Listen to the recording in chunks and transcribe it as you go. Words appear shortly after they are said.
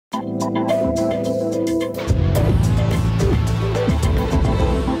Welcome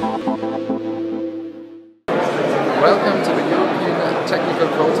to the European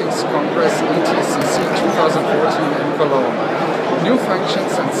Technical Coatings Congress ETCC 2014 in Cologne. New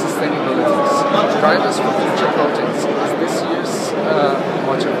functions and sustainabilities. Drivers for future coatings is this year's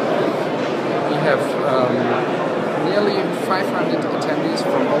motto. We have nearly 500 attendees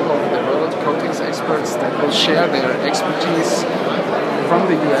from all over the world, coatings experts that will share their expertise from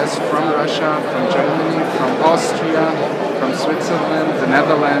the US, from Russia, from Germany, from Austria, from Switzerland, the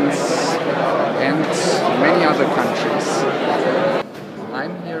Netherlands, and many other countries.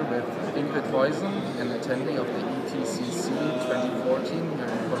 I'm here with Ingrid Heusen, an attendee of the ETCC 2014 here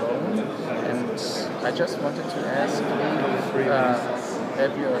in Cologne, and I just wanted to ask,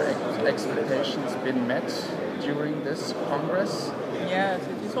 have your expectations been met during this Congress? Yes,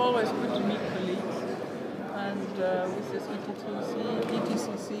 it is always good to meet colleagues, and with this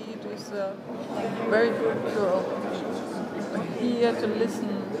ETCC it is very good to hear, to listen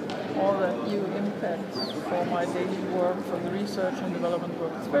all the new impacts for my daily work, for the research and development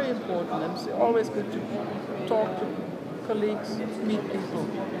work. It's very important, and it's always good to talk to colleagues, meet people.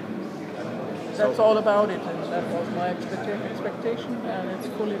 That's all about it, and that was my expectation, and it's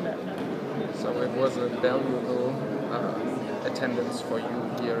fully met. So it was a valuable attendance for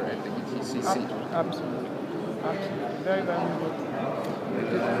you here at the ETCC. Absolutely. Very valuable.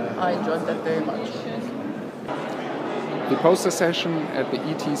 I enjoyed that very much. The poster session at the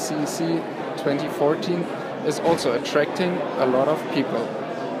ETCC 2014 is also attracting a lot of people.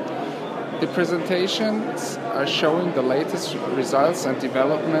 The presentations are showing the latest results and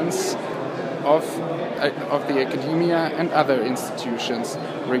developments of the academia and other institutions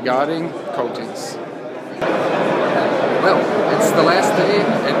regarding coatings. Well, it's the last day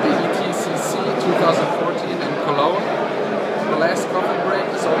at the ETCC 2014 in Cologne. The last coffee break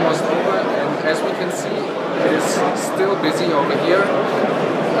is almost over, and as we can see, it is still busy over here.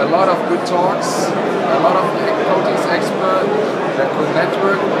 A lot of good talks, a lot of coatings experts that could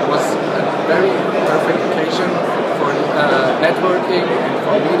network. It was a very perfect occasion for networking and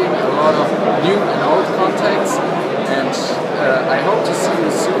for meeting a lot of new and old contacts. And I hope to see you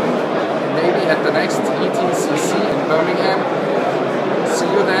soon, maybe at the next ETCC in Birmingham. See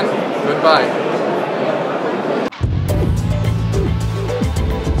you then. Goodbye.